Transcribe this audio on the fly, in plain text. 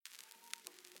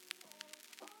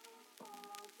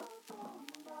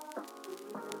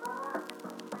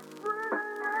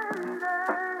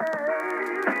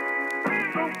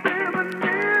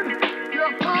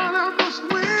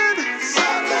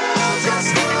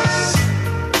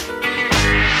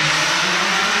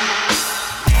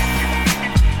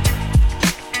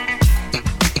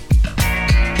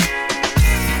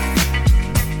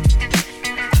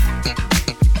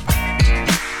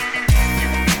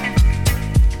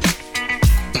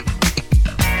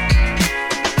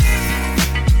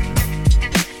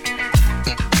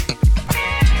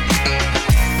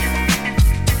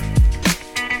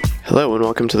Hello and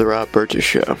welcome to the Rob Burgess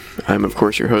Show. I'm of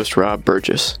course your host, Rob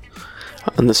Burgess.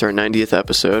 On this, our 90th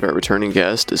episode, our returning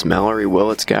guest is Mallory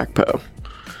Willits Gakpo.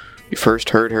 You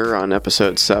first heard her on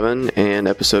episode 7 and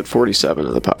episode 47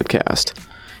 of the podcast.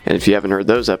 And if you haven't heard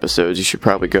those episodes, you should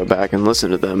probably go back and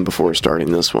listen to them before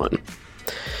starting this one.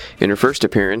 In her first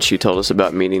appearance, she told us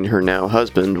about meeting her now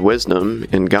husband, Wisdom,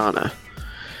 in Ghana.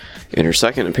 In her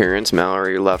second appearance,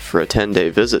 Mallory left for a 10-day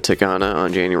visit to Ghana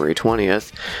on January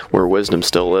 20th, where Wisdom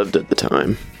still lived at the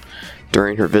time.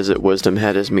 During her visit, Wisdom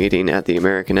had his meeting at the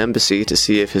American Embassy to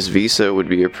see if his visa would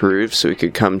be approved so he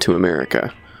could come to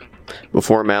America.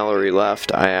 Before Mallory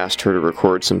left, I asked her to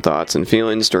record some thoughts and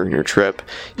feelings during her trip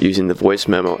using the voice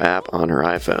memo app on her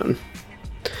iPhone.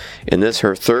 In this,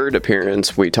 her third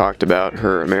appearance, we talked about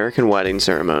her American wedding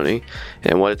ceremony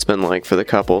and what it's been like for the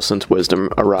couple since Wisdom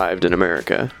arrived in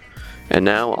America. And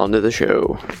now, on to the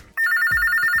show.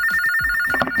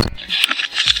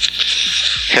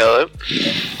 Hello?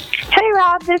 Hey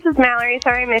Rob, this is Mallory.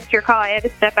 Sorry I missed your call. I had to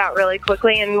step out really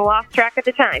quickly and lost track of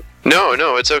the time. No,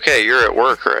 it's okay. You're at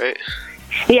work, right?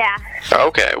 Yeah.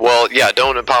 Okay. Well, yeah.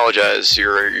 Don't apologize.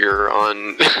 You're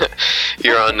on.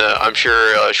 I'm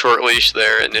sure a short leash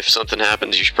there, and if something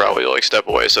happens, you should probably step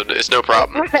away. So it's no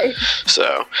problem. Right.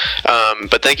 So,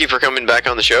 but thank you for coming back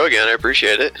on the show again. I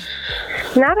appreciate it.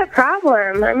 Not a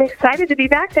problem. I'm excited to be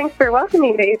back. Thanks for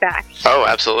welcoming me back. Oh,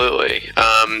 absolutely.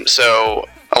 So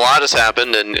a lot has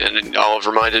happened, and I'll have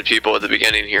reminded people at the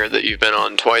beginning here that you've been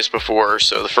on twice before.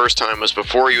 So the first time was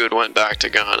before you had went back to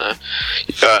Ghana.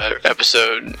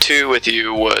 Episode 2 with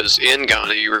you was in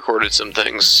Ghana. You recorded some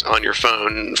things on your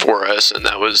phone for us, and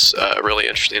that was a really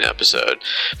interesting episode.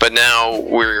 But now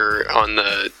we're on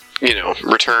the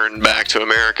return back to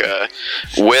America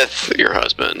with your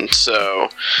husband. So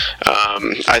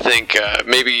I think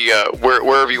maybe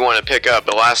wherever you want to pick up.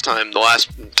 The last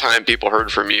time people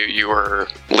heard from you, you were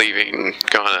leaving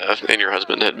Ghana, and your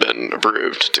husband had been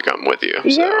approved to come with you.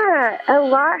 So. Yeah, a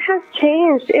lot has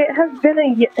changed. It has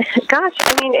been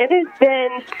it has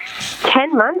been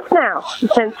 10 months now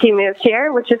since he moved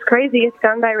here, which is crazy. It's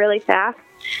gone by really fast.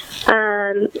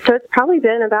 So it's probably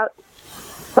been about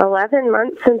 11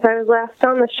 months since I was last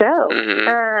on the show.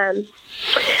 Mm-hmm.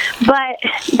 But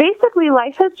basically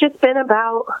life has just been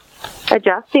about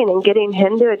adjusting and getting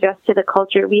him to adjust to the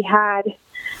culture. We had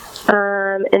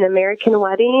an American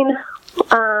wedding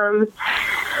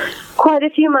quite a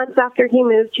few months after he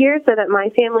moved here so that my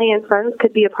family and friends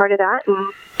could be a part of that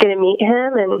and get to meet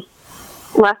him. And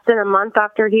less than a month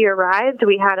after he arrived,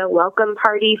 we had a welcome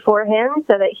party for him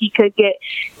so that he could get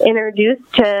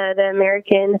introduced to the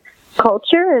American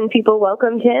culture, and people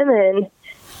welcomed him and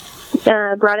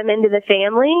brought him into the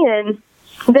family. And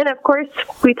then, of course,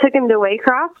 we took him to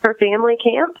Waycross for family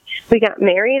camp. We got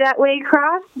married at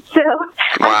Waycross. So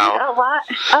wow.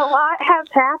 A lot has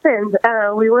happened.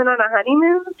 We went on a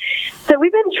honeymoon. So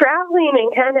we've been traveling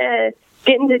and kind of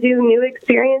getting to do new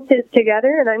experiences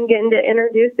together, and I'm getting to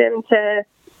introduce him to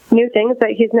new things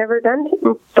that he's never done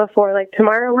before. Like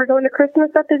tomorrow we're going to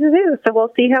Christmas at the zoo, so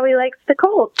we'll see how he likes the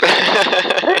cold.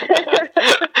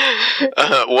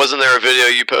 Wasn't there a video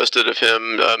you posted of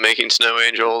him making snow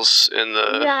angels in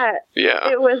the... Yeah.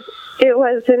 It was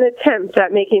an attempt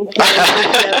at making snow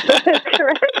angels. That's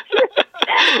correct.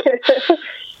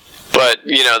 But,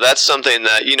 that's something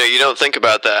that, you don't think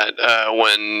about that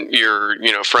when you're,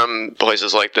 from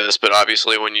places like this. But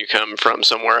obviously when you come from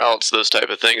somewhere else, those type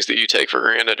of things that you take for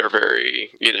granted are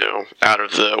very, out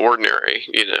of the ordinary,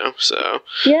 so.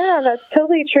 Yeah, that's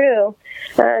totally true.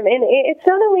 And it's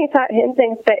not only taught him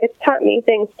things, but it's taught me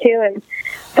things too. And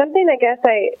something I guess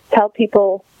I tell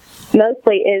people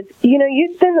mostly is,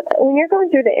 when you're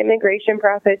going through the immigration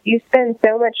process, you spend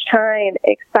so much time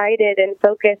excited and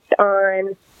focused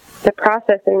on the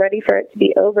process and ready for it to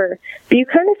be over. But you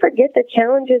kind of forget the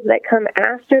challenges that come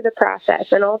after the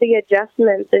process and all the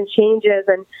adjustments and changes.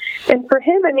 And for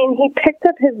him, he picked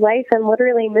up his life and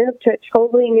literally moved to a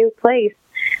totally new place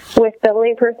with the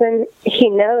only person he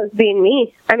knows being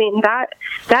me. That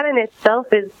in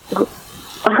itself is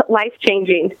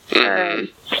life-changing and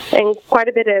quite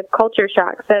a bit of culture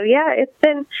shock. So yeah, it's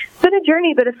been a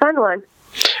journey, but a fun one.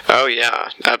 Oh, yeah,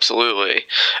 absolutely.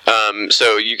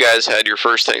 So you guys had your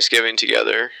first Thanksgiving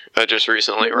together just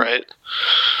recently, right?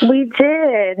 We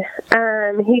did.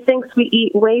 He thinks we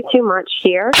eat way too much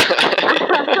here.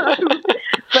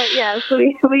 But yes,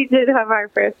 we did have our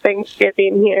first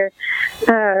Thanksgiving here.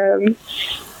 And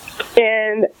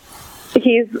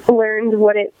he's learned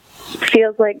what it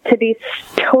feels like to be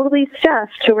totally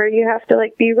stuffed to where you have to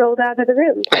like be rolled out of the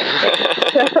room.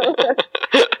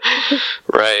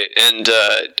 Right, and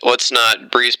let's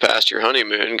not breeze past your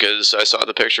honeymoon, because I saw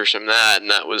the pictures from that, and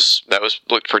that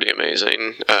looked pretty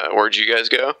amazing. Where'd you guys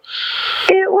go?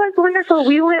 It was wonderful.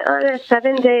 We went on a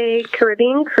 7-day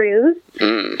Caribbean cruise.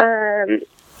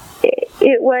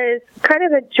 It was kind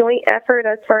of a joint effort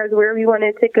as far as where we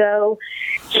wanted to go.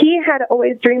 He had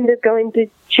always dreamed of going to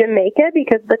Jamaica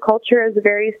because the culture is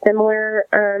very similar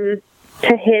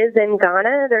to his in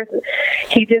Ghana.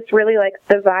 He just really likes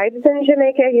the vibes in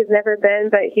Jamaica. He's never been,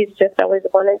 but he's just always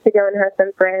wanted to go and have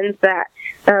some friends that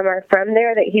are from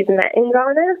there that he's met in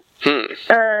Ghana.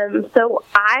 So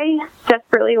I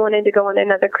desperately wanted to go on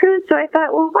another cruise, so I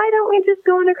thought, well, why don't we just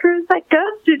go on a cruise that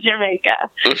goes to Jamaica?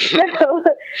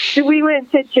 So we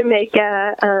went to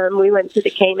Jamaica, we went to the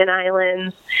Cayman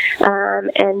Islands,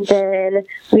 and then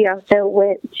we also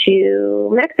went to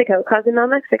Mexico, Cozumel,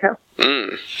 Mexico.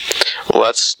 Well,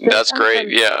 that's great.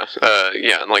 Yeah,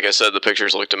 and like I said, the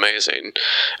pictures looked amazing.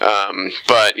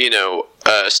 But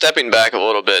stepping back a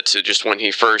little bit to just when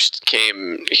he first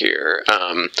came here,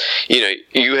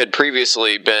 you had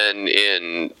previously been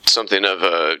in something of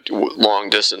a long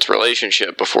distance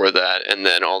relationship before that, and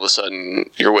then all of a sudden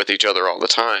you're with each other all the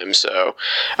time. So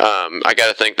I got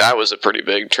to think that was a pretty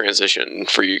big transition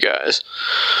for you guys.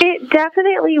 It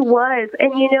definitely was,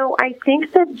 and I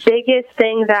think the biggest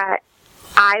thing that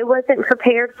I wasn't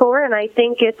prepared for, and I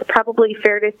think it's probably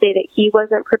fair to say that he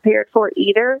wasn't prepared for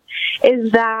either,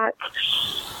 is that,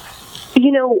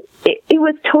 it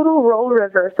was total role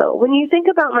reversal. When you think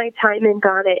about my time in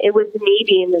Ghana, it was me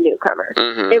being the newcomer.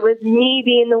 It was me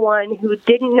being the one who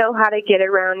didn't know how to get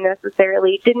around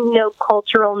necessarily, didn't know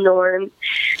cultural norms,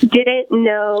 didn't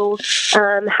know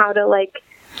how to,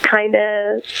 kind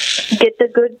of get the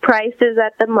good prices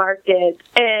at the market.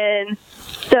 And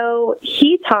so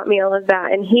he taught me all of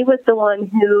that, and he was the one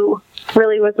who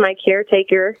really was my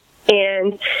caretaker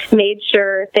and made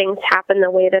sure things happened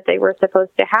the way that they were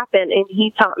supposed to happen. And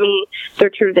he taught me the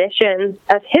traditions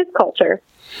of his culture.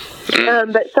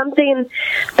 But something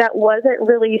that wasn't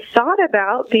really thought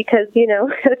about, because,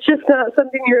 it's just not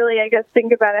something you really, I guess,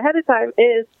 think about ahead of time,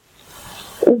 is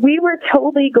we were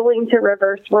totally going to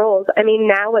reverse roles. I mean,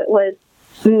 now it was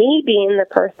me being the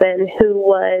person who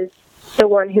was the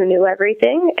one who knew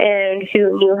everything and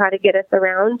who knew how to get us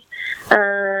around.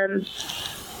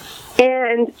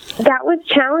 And that was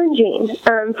challenging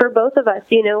for both of us.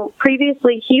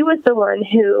 Previously he was the one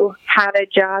who had a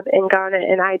job in Ghana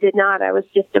and I did not. I was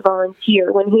just a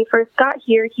volunteer. When he first got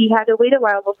here, he had to wait a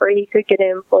while before he could get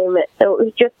employment. So it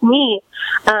was just me.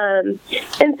 And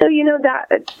so,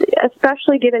 that,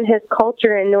 especially given his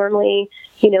culture and normally,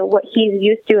 what he's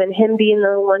used to, and him being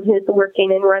the one who's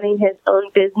working and running his own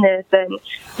business and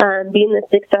being the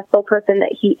successful person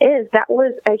that he is, that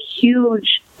was a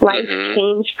huge life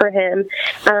change for him.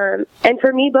 And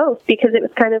for me both, because it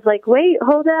was kind of like, wait,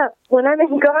 hold up. When I'm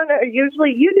in Ghana,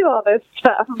 usually you do all this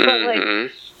stuff.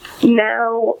 But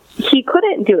now he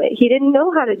couldn't do it. He didn't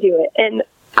know how to do it. And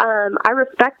I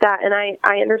respect that, and I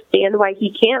understand why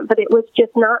he can't, but it was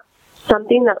just not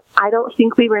something that I don't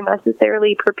think we were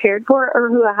necessarily prepared for or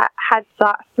who had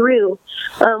thought through.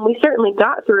 We certainly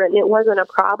got through it, and it wasn't a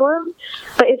problem,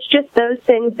 but it's just those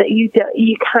things that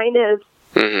you kind of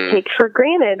take for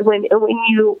granted when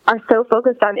you are so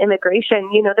focused on immigration.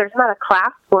 There's not a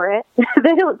class for it.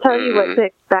 They don't tell you what to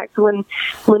expect when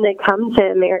they come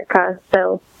to America.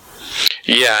 So.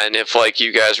 Yeah, and if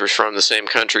you guys were from the same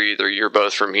country, either you're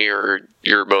both from here or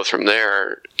you're both from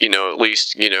there, at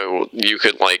least you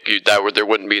could there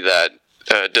wouldn't be that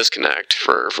disconnect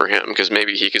for him, because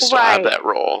maybe he could still have that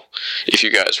role if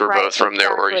you guys were both from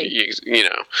there, or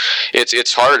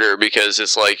it's harder because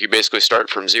it's you basically start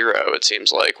from zero. It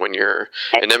seems like when you're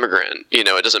an immigrant,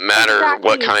 it doesn't matter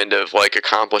what kind of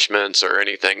accomplishments or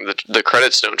anything. The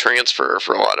credits don't transfer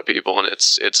for a lot of people, and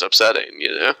it's upsetting.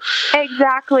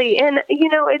 Exactly, and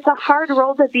it's a hard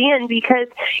role to be in because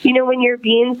when you're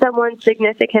being someone's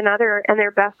significant other and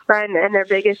their best friend and their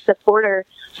biggest supporter,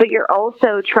 but you're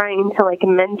also trying to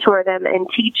mentor them and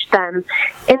teach them.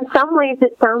 In some ways,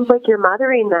 it sounds like you're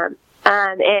mothering them.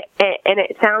 And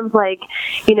it sounds like,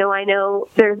 I know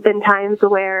there's been times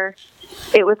where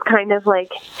it was kind of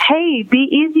hey, be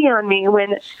easy on me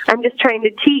when I'm just trying to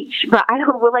teach. But I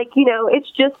don't, it's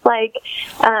just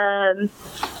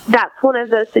that's one of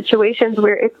those situations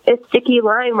where it's a sticky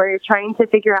line where you're trying to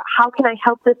figure out how can I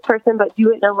help this person but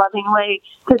do it in a loving way,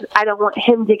 because I don't want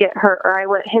him to get hurt, or I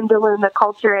want him to learn the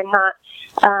culture and not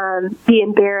be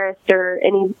embarrassed or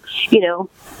any,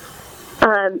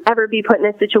 ever be put in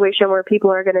a situation where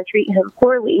people are going to treat him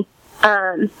poorly.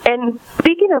 And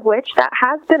speaking of which, that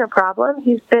has been a problem.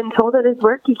 He's been told at his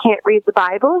work he can't read the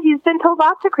Bible. He's been told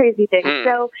lots of crazy things.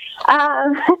 So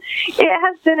it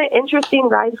has been an interesting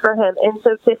ride for him. And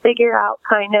so to figure out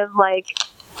kind of like,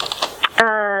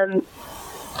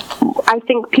 I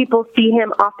think people see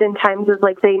him oftentimes as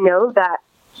like they know that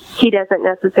he doesn't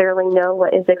necessarily know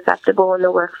what is acceptable in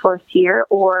the workforce here,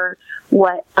 or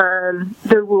what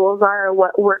the rules are, or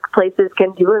what workplaces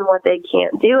can do and what they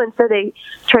can't do. And so they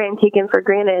try and take him for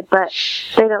granted, but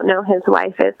they don't know his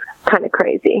wife is kind of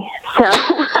crazy. So.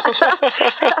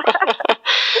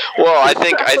 Well,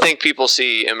 I think people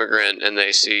see immigrant and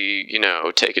they see,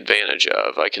 take advantage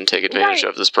of. I can take advantage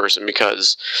of this person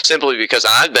simply because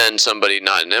I've been somebody,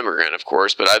 not an immigrant, of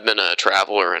course, but I've been a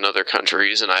traveler in other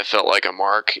countries, and I felt like a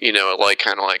mark,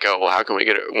 oh, well, how can we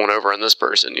get one over on this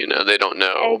person? They don't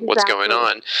know what's going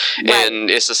on. Right. And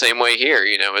it's the same way here.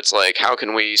 It's like, how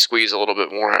can we squeeze a little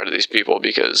bit more out of these people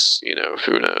because,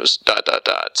 who knows, ...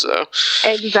 So.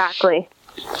 Exactly.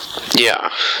 Yeah.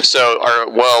 So,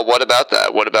 what about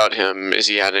that? What about him? Is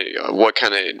he what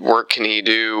kind of work can he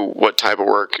do? What type of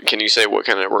work? Can you say what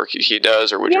kind of work he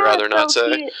does, or would you rather not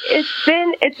say? It's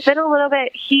been a little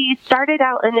bit. He started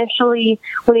out initially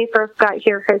when he first got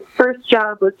here. His first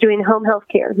job was doing home health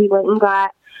care. He went and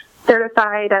got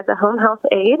certified as a home health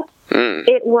aide.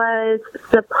 It was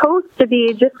supposed to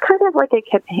be just kind of like a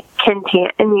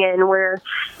companion where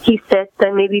he sits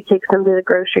and maybe takes them to the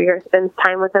grocery or spends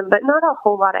time with them, but not a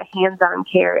whole lot of hands-on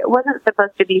care. It wasn't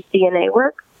supposed to be CNA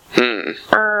work.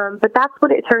 But that's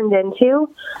what it turned into.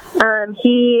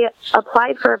 He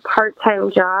applied for a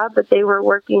part-time job, but they were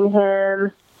working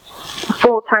him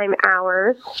full-time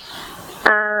hours.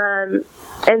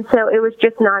 And so it was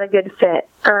just not a good fit.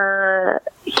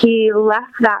 He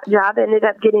left that job, ended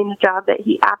up getting a job that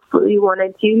he absolutely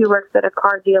wanted to. He works at a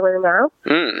car dealer now.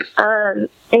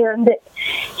 And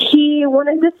he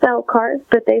wanted to sell cars,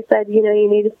 but they said, you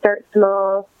need to start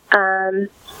small.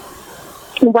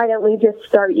 Why don't we just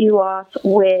start you off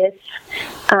with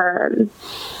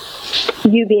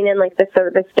you being in like the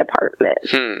service department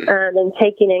and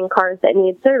taking in cars that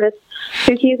need service.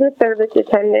 So he's a service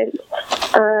attendant.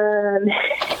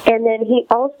 And then he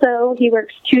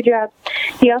works 2 jobs.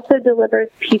 He also delivers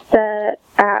pizza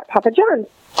at Papa John's.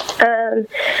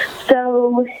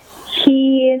 So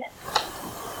he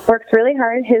works really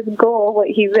hard. His goal, what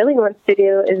he really wants to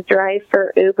do, is drive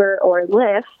for Uber or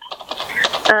Lyft.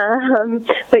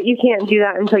 But you can't do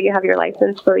that until you have your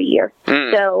license for a year.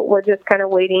 So we're just kind of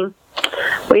waiting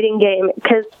game,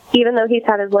 because even though he's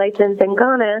had his license in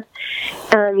Ghana,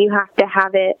 you have to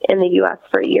have it in the U.S.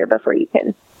 for a year before you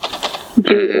can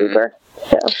do Uber.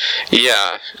 So.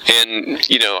 Yeah, and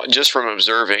just from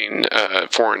observing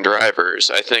foreign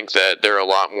drivers, I think that they're a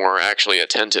lot more actually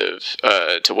attentive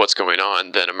to what's going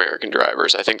on than American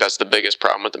drivers. I think that's the biggest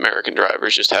problem with American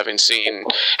drivers, just having seen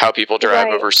how people drive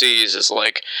overseas, is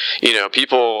like,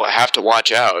 people have to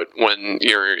watch out when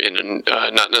you're in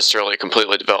a not necessarily a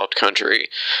completely developed country.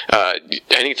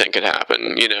 Anything could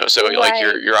happen, so like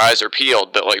your eyes are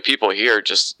peeled, but like people here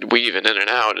just weaving in and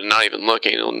out and not even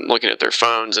looking at their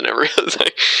phones and everything.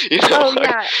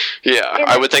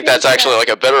 I would think that's actually like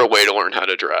a better way to learn how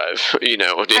to drive, in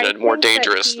a more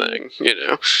dangerous thing,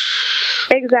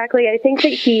 Exactly. I think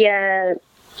that he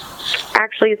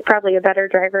actually is probably a better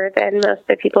driver than most of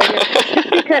the people here.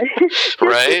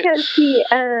 because he,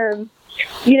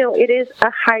 it is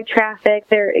a high traffic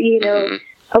there,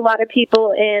 a lot of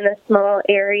people in a small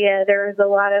area. There's a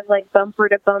lot of like bumper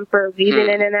to bumper, weaving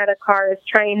in and out of cars,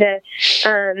 trying to, it's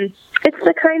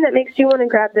the kind that makes you want to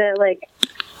grab the like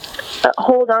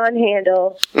hold on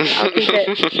handle. I'll keep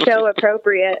it so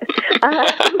appropriate.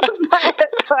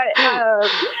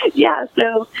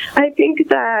 So I think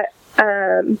that,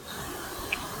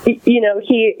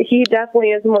 he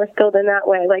definitely is more skilled in that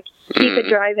way. Like he could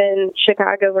drive in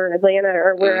Chicago or Atlanta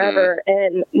or wherever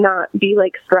and not be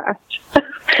like stressed.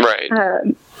 Right.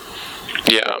 I'm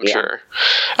sure.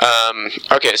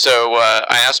 Okay, so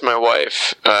I asked my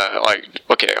wife,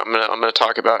 okay, I'm gonna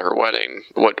talk about her wedding.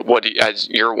 What do you, as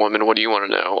your woman, what do you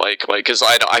want to know? Like, because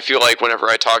I feel like whenever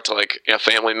I talk to like a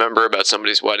family member about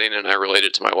somebody's wedding and I relate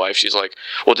it to my wife, she's like,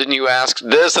 well, didn't you ask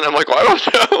this? And I'm like, well, I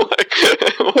don't know.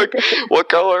 like what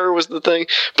color was the thing?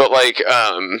 But like,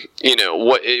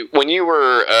 when you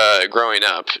were growing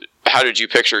up, how did you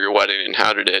picture your wedding, and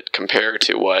how did it compare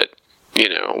to what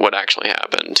what actually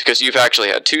happened, because you've actually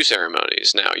had two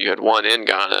ceremonies now. You had one in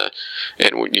Ghana,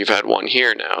 and you've had one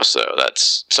here now. So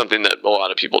that's something that a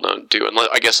lot of people don't do,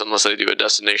 unless they do a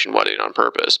destination wedding on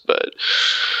purpose. But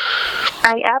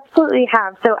I absolutely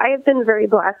have. So I have been very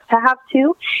blessed to have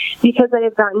two, because I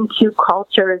have gotten two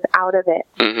cultures out of it.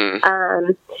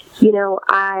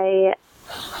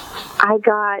 I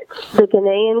got the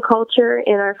Ghanaian culture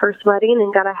in our first wedding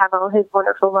and got to have all his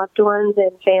wonderful loved ones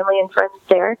and family and friends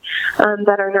there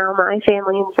that are now my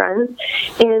family and friends,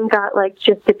 and got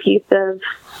just a piece of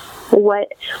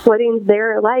what weddings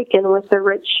there are like, and with the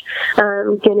rich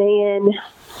Ghanaian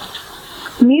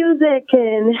music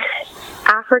and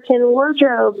African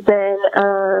wardrobes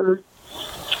and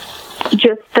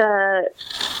just the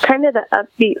kind of the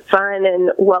upbeat, fun,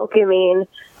 and welcoming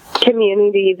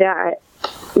community that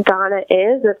Ghana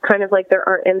is. It's kind of like there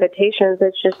aren't invitations.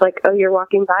 It's just like, oh, you're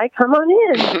walking by, come on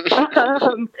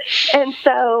in. And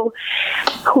so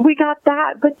we got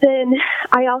that, but then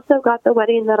I also got the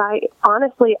wedding that I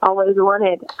honestly always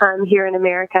wanted here in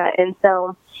America. And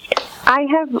so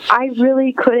I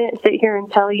really couldn't sit here and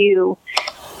tell you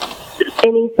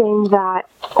anything that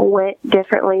went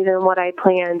differently than what I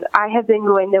planned. I have been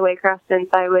going to Waycross since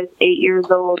I was 8 years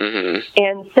old,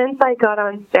 and since I got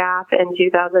on staff in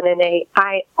 2008,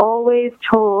 I always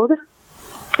told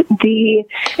the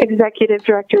executive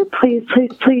director, please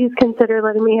consider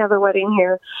letting me have a wedding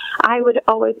here. I would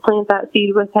always plant that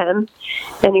seed with him,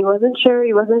 and he wasn't sure,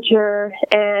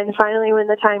 and finally when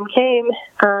the time came,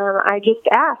 I just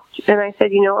asked, and I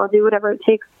said, I'll do whatever it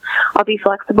takes. I'll be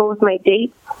flexible with my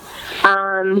dates.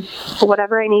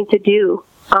 Whatever I need to do,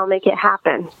 I'll make it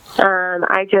happen.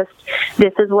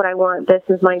 This is what I want. This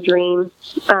is my dream.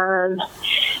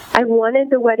 I wanted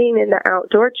the wedding in the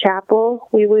outdoor chapel.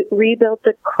 We rebuilt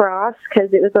the cross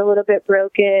because it was a little bit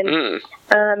broken.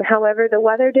 However, the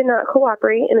weather did not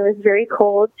cooperate, and it was very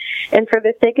cold. And for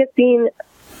the sake of being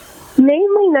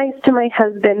mainly nice to my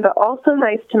husband, but also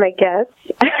nice to my guests,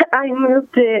 I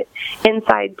moved it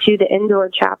inside to the indoor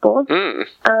chapel.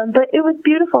 But it was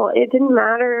beautiful. It didn't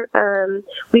matter.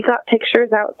 We got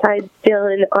pictures outside still,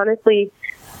 and honestly,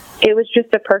 it was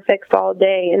just a perfect fall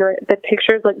day, and the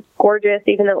pictures looked gorgeous.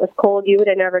 Even though it was cold, you would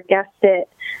have never guessed it.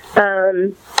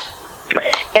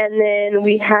 And then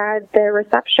we had the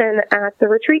reception at the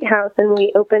retreat house, and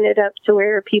we opened it up to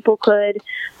where people could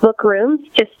book rooms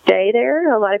to stay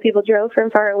there. A lot of people drove from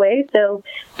far away, so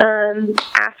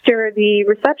after the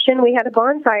reception, we had a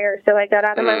bonfire. So I got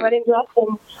out of my wedding dress,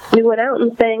 and we went out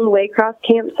and sang Waycross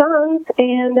Camp songs,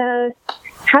 and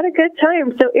had a good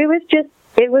time. So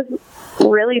it was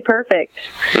really perfect.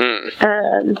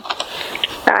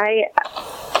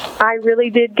 I really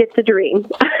did get the dream.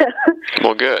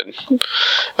 Well, good.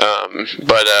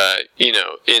 But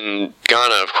in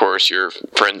Ghana, of course, your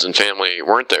friends and family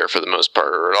weren't there for the most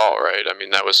part or at all, right? I mean,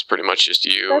 that was pretty much just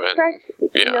you. That's correct.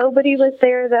 Yeah. Nobody was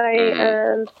there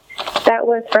that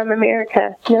was from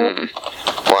America. No.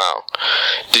 Wow.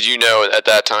 Did you know at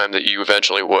that time that you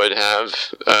eventually would have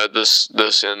this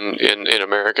in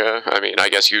America? I mean, I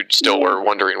guess you still were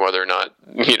wondering whether or not,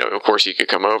 of course he could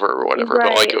come over or whatever.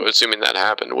 Right. But assuming that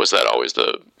happened, was that always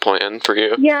the plan for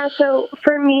you? Yeah. So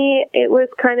for me, it was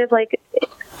kind of like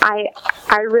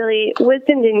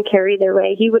Wisdom didn't care either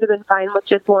way. He would have been fine with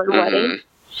just one wedding.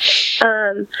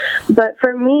 But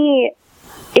for me,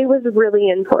 it was really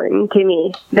important to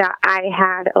me that I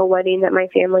had a wedding that my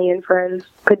family and friends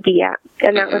could be at.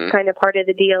 And that was kind of part of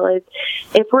the deal is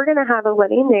if we're going to have a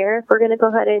wedding there, if we're going to go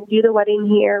ahead and do the wedding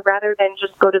here rather than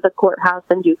just go to the courthouse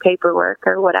and do paperwork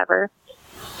or whatever,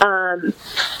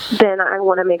 then I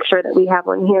want to make sure that we have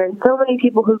one here. And so many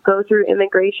people who go through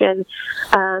immigration,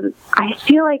 I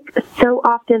feel like so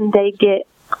often they get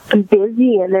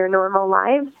busy in their normal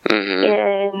lives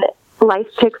and life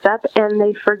picks up and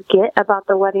they forget about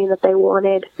the wedding that they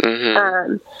wanted,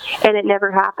 and it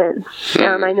never happens.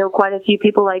 I know quite a few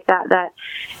people like that,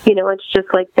 it's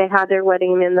just like they had their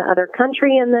wedding in the other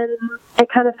country and then it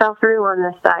kind of fell through on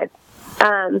this side.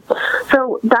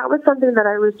 So that was something that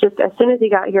I was just, as soon as he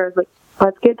got here, I was like,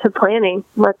 let's get to planning.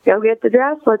 Let's go get the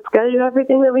dress. Let's go do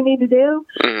everything that we need to do.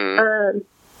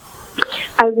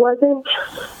 I wasn't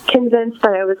convinced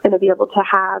that I was going to be able to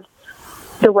have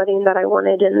the wedding that I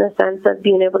wanted in the sense of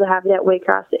being able to have that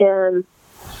Waycross in.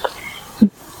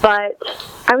 But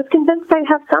I was convinced I'd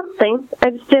have something.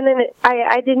 I just didn't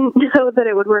know that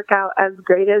it would work out as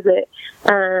great as it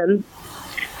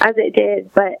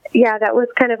did. But yeah, that was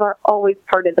kind of always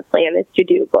part of the plan is to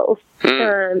do both.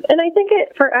 And I think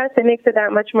for us, it makes it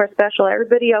that much more special.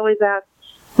 Everybody always asks,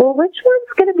 well, which one's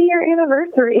going to be your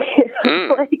anniversary?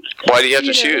 Like, why do you have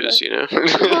to choose, Well,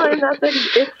 and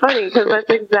it's funny because that's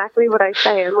exactly what I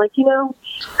say. I'm like,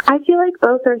 I feel like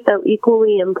both are so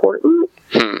equally important.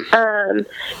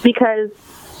 Because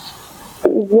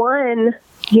one,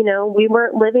 we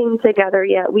weren't living together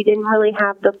yet. We didn't really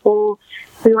have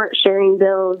we weren't sharing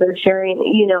bills or sharing,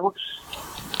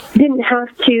 didn't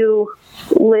have to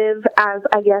live as,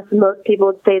 I guess, most people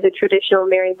would say, the traditional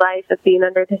married life of being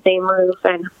under the same roof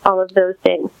and all of those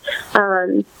things.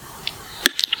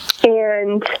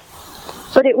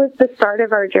 But it was the start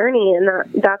of our journey, and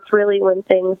that's really when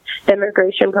the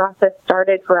immigration process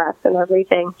started for us and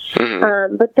everything.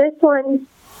 But this one,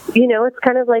 it's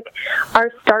kind of like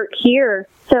our start here.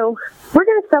 So we're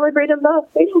going to celebrate them both.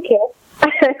 We don't care.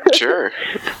 Sure.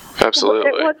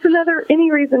 Absolutely. What's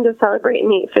any reason to celebrate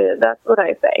and eat food? That's what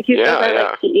I say. He says I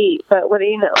like to eat, but what do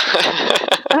you know?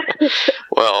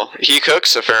 Well, he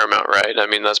cooks a fair amount, right? I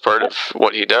mean, that's part of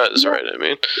what he does, right? I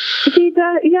mean, he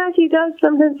does. Yeah, he does.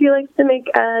 Sometimes he likes to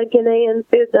make Ghanaian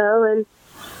food, though, and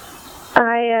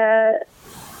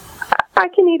I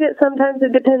can eat it sometimes.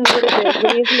 It depends what it is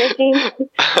that he's making.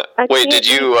 Wait, did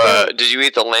you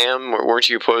eat the lamb? Or weren't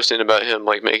you posting about him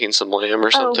like making some lamb or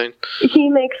something? He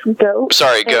makes goat.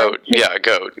 Sorry, goat.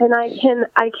 Goat. And I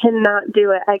cannot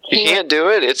do it. You can't do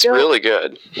it? It's really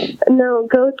good. No,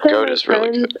 goat is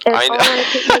really good. I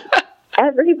know.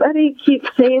 Everybody keeps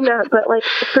saying that, but like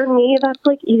for me, that's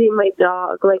like eating my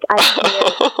dog. Like I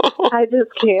can't. I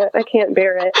just can't. I can't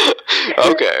bear it.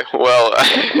 Okay, well,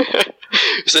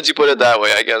 since you put it that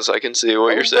way, I guess I can see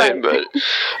what you're saying. But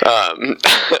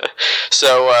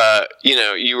so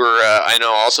you were, I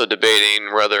know, also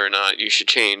debating whether or not you should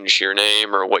change your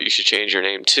name or what you should change your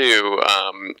name to.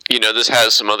 This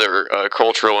has some other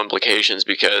cultural implications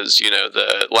because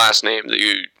the last name that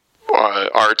you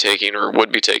are taking or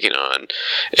would be taking on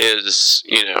is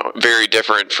very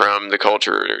different from the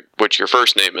culture which your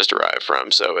first name is derived from.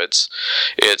 So it's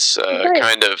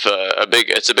kind of a big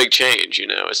change.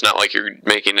 It's not like you're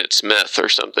making it Smith or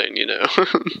something.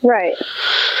 Right.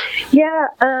 Yeah.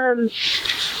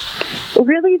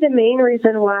 Really, the main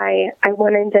reason why I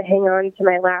wanted to hang on to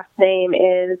my last name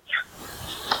is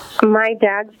my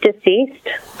dad's deceased,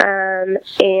 and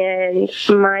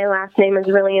my last name is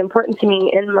really important to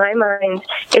me. In my mind,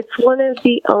 it's one of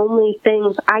the only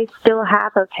things I still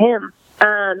have of him.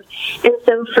 And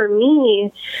so for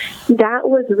me, that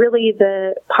was really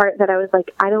the part that I was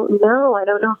like, I don't know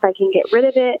if I can get rid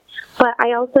of it. But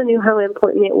I also knew how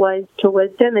important it was to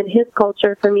wisdom and his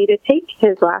culture for me to take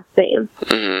his last name.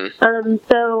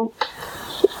 So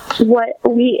what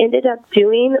we ended up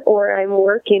doing, or I'm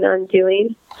working on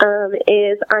doing,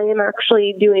 is I am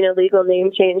actually doing a legal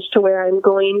name change to where I'm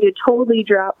going to totally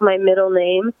drop my middle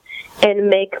name and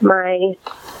make my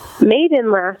maiden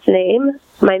last name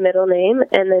my middle name,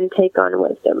 and then take on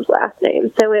Wisdom's last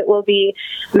name. So it will be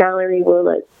Mallory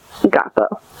Willits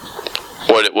Gakpo.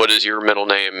 What is your middle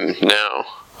name now?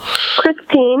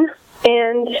 Christine.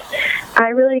 And I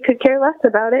really could care less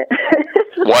about it.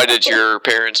 Why did your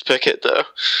parents pick it, though?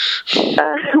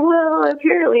 Well,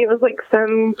 apparently it was like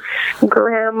some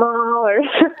grandma or...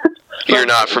 You're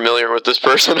not familiar with this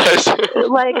person?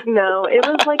 Like, no. It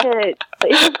was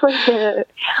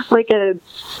like a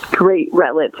great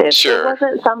relative. Sure. It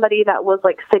wasn't somebody that was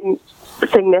like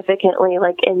significantly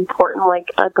like important, like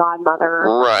a godmother.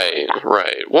 Right.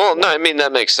 Well, no, I mean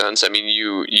that makes sense. I mean,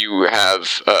 you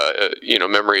have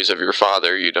memories of your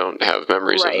father. You don't have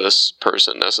memories of this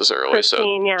person necessarily.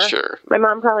 Christine, so sure. My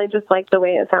mom probably just liked the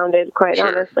way it sounded. Quite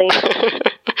honestly.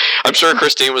 I'm sure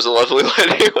Christine was a lovely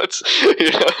lady.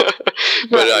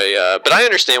 But I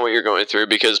understand what you're going through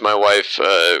because my wife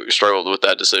struggled with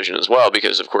that decision as well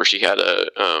because of course she had a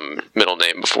middle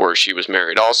name before she was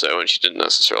married also, and she didn't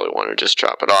necessarily want to just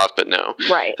chop it off. But now,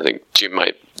 I think she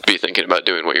might be thinking about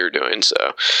doing what you're doing.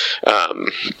 So,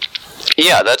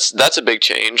 yeah, that's a big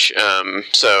change.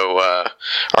 So,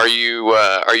 are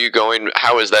you going?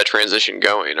 How is that transition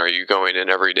going? Are you going in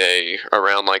every day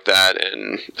around like that,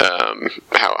 and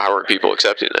how are people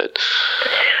accepting it?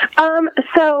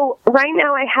 So right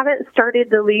now I haven't started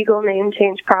the legal name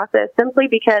change process simply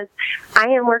because I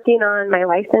am working on my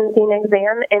licensing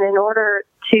exam, and in order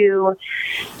to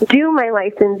do my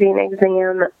licensing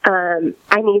exam,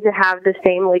 I need to have the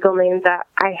same legal name that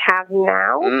I have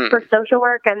now for social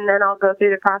work, and then I'll go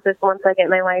through the process once I get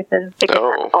my license to get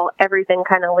everything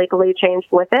kind of legally changed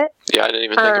with it. Yeah, I didn't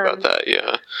even think about that,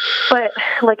 yeah. But,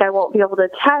 I won't be able to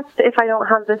test if I don't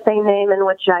have the same name in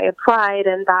which I applied,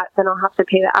 and then I'll have to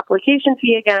pay the application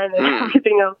fee again and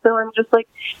everything else. So I'm just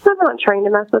I'm not trying to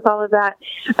mess with all of that.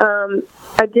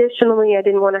 Additionally, I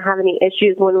didn't want to have any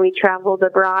issues when we traveled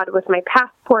abroad abroad with my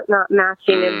passport not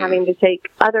matching and having to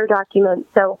take other documents.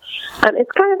 So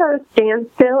it's kind of at a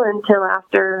standstill until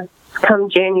after come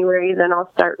January. Then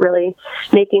I'll start really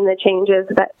making the changes.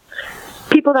 But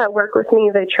people that work with me,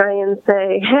 they try and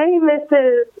say, "Hey,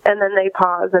 Mrs.," and then they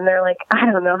pause and they're like, "I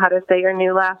don't know how to say your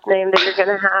new last name that you're going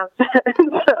to have."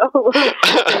 So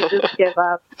they just give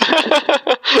up.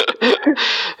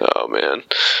 Oh, man.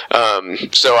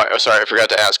 Sorry, I forgot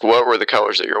to ask, what were the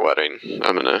colors at your wedding?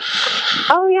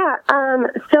 Oh, yeah.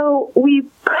 So we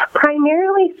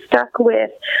primarily stuck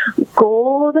with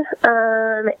gold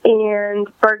and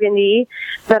burgundy,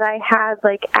 but I had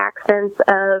like accents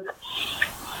of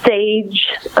sage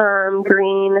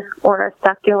green or a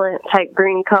succulent type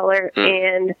green color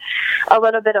and a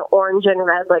little bit of orange and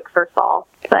red like for fall.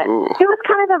 But It was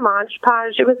kind of a modge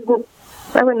podge.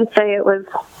 I wouldn't say it was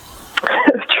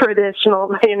traditional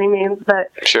by any means,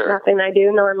 but nothing I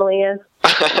do normally is.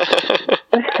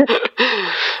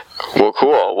 Well,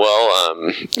 cool.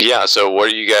 Well, yeah. So,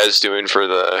 what are you guys doing for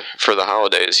the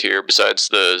holidays here besides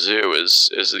the zoo? Is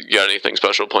you got anything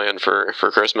special planned for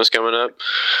Christmas coming up?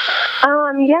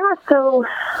 Yeah. So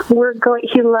we're going.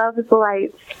 He loves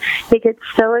lights. He gets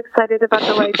so excited about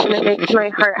the lights, and it makes my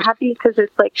heart happy because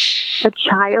it's like a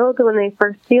child when they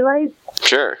first see lights.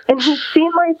 Sure. And he's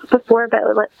seen lights before, but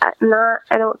not.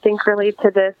 I don't think really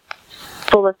to this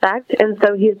full effect. And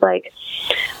so he's like,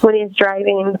 when he's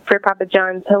driving for Papa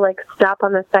John's, he'll like stop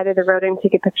on the side of the road and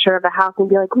take a picture of a house and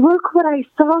be like, "Look what I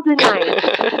saw tonight."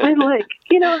 And like,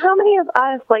 how many of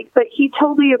us but he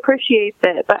totally appreciates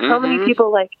it, but how many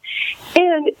people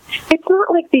and it's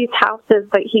not like these houses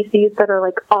that he sees that are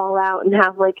like all out and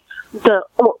have like the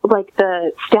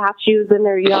statues in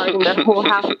their yard and the whole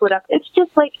house lit up. It's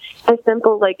just like a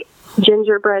simple like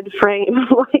gingerbread frame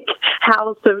like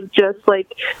house of just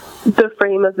like the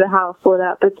frame of the house lit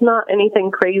up. It's not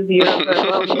anything crazy or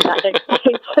overwhelming that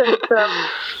excites. So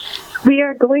we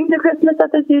are going to Christmas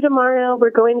at the zoo tomorrow.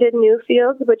 We're going to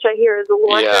Newfields, which I hear is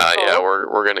wonderful. Yeah,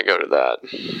 we're going to go to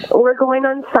that. We're going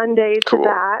on Sunday to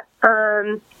that.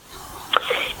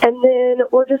 And then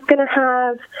we're just going to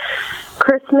have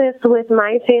Christmas with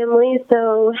my family.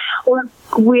 So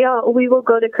we will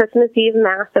go to Christmas Eve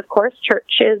Mass, of course.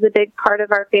 Church is a big part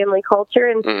of our family culture,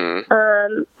 and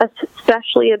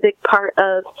especially a big part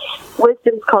of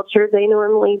Wisdom's culture. They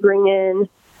normally bring in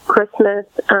Christmas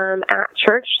at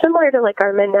church, similar to like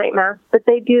our midnight mass, but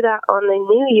they do that on the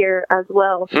New Year as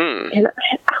well. And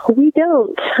we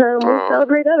don't. We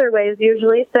celebrate other ways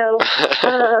usually. So,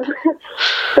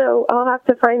 so I'll have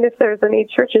to find if there's any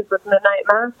churches with midnight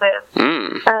masses.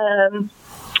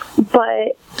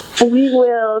 But we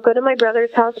will go to my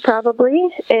brother's house probably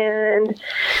and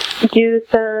do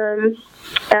some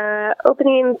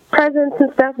opening presents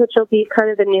and stuff, which will be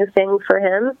kind of a new thing for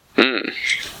him.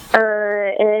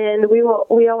 And we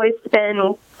always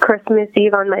spend Christmas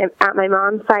Eve at my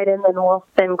mom's side, and then we'll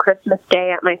spend Christmas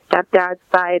Day at my stepdad's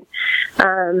side.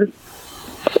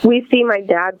 We see my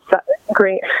dad's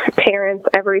great parents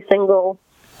every single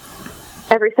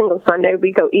Sunday.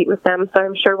 We go eat with them, so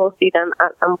I'm sure we'll see them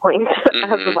at some point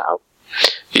as well.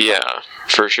 Yeah,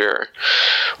 for sure.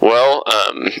 Well,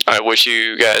 I wish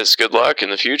you guys good luck in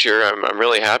the future. I'm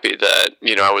really happy that,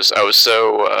 I was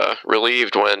so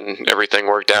relieved when everything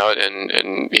worked out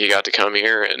and he got to come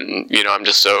here, and, I'm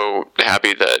just so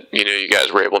happy that, you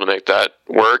guys were able to make that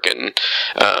work, and,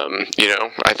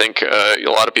 I think a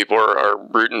lot of people are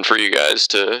rooting for you guys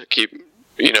to keep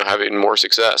having more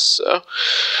success. So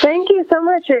thank you so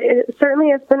much. It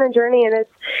certainly has been a journey, and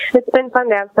it's been fun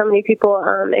to have so many people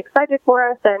excited for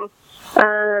us and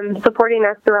supporting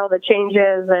us through all the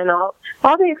changes and all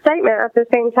the excitement at the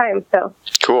same time. So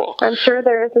cool. I'm sure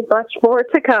there is much more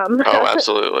to come. Oh,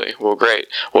 absolutely. Well, great.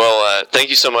 Well, thank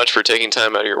you so much for taking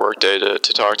time out of your workday to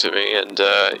talk to me, and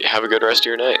have a good rest of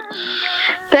your night.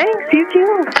 Thanks. You too.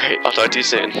 All right. I'll talk to you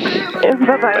soon.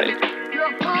 Bye-bye. Bye.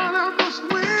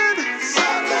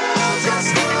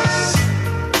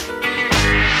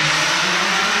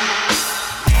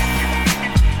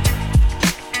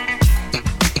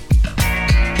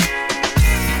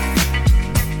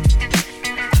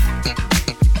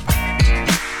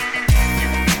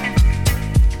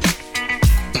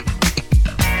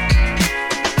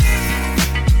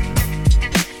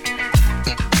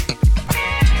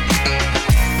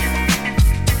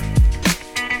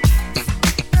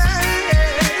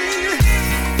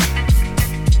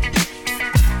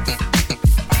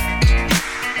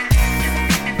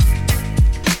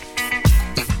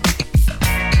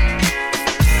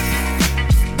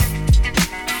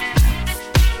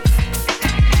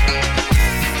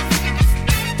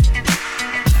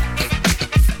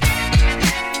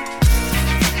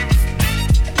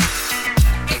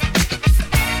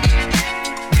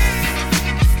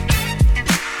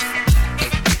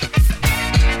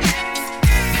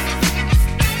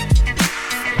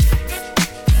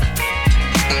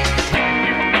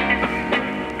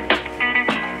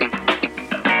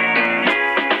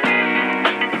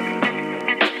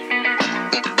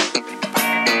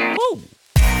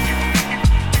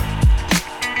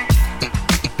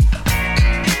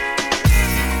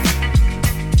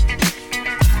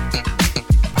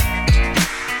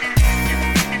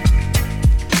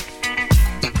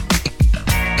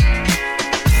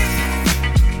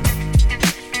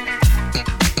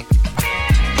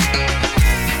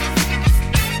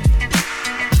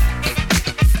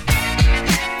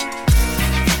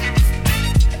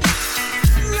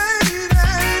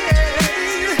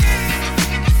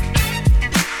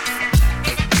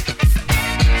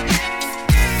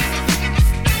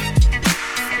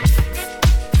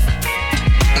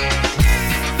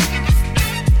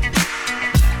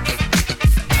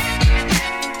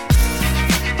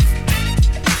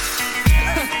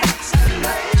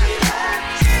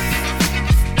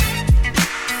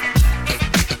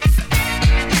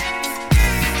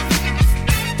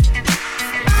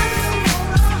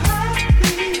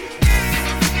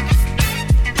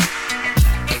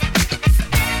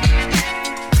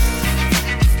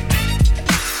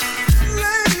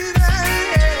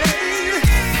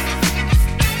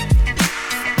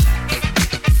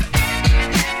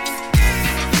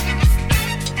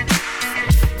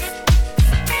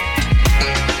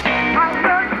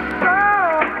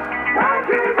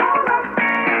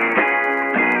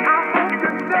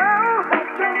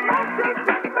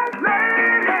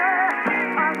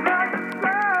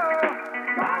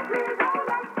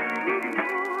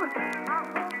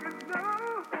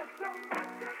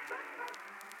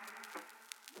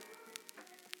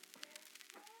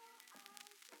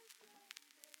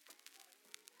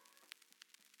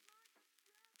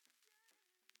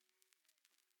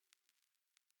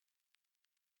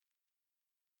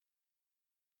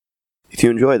 If you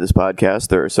enjoy this podcast,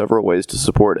 there are several ways to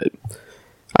support it.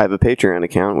 I have a Patreon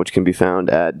account, which can be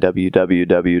found at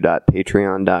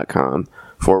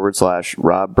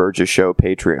www.patreon.com/Rob Burgess Show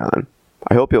Patreon.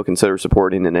 I hope you'll consider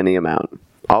supporting in any amount.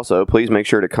 Also, please make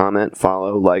sure to comment,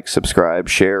 follow, like, subscribe,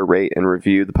 share, rate, and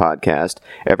review the podcast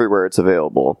everywhere it's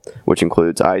available, which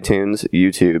includes iTunes,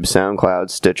 YouTube, SoundCloud,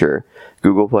 Stitcher,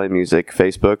 Google Play Music,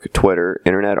 Facebook, Twitter,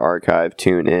 Internet Archive,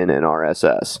 TuneIn, and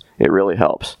RSS. It really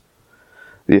helps.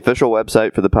 The official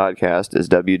website for the podcast is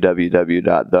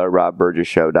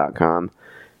www.therobburgesshow.com.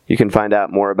 You can find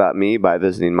out more about me by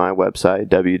visiting my website,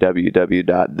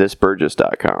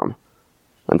 www.thisburgess.com.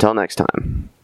 Until next time.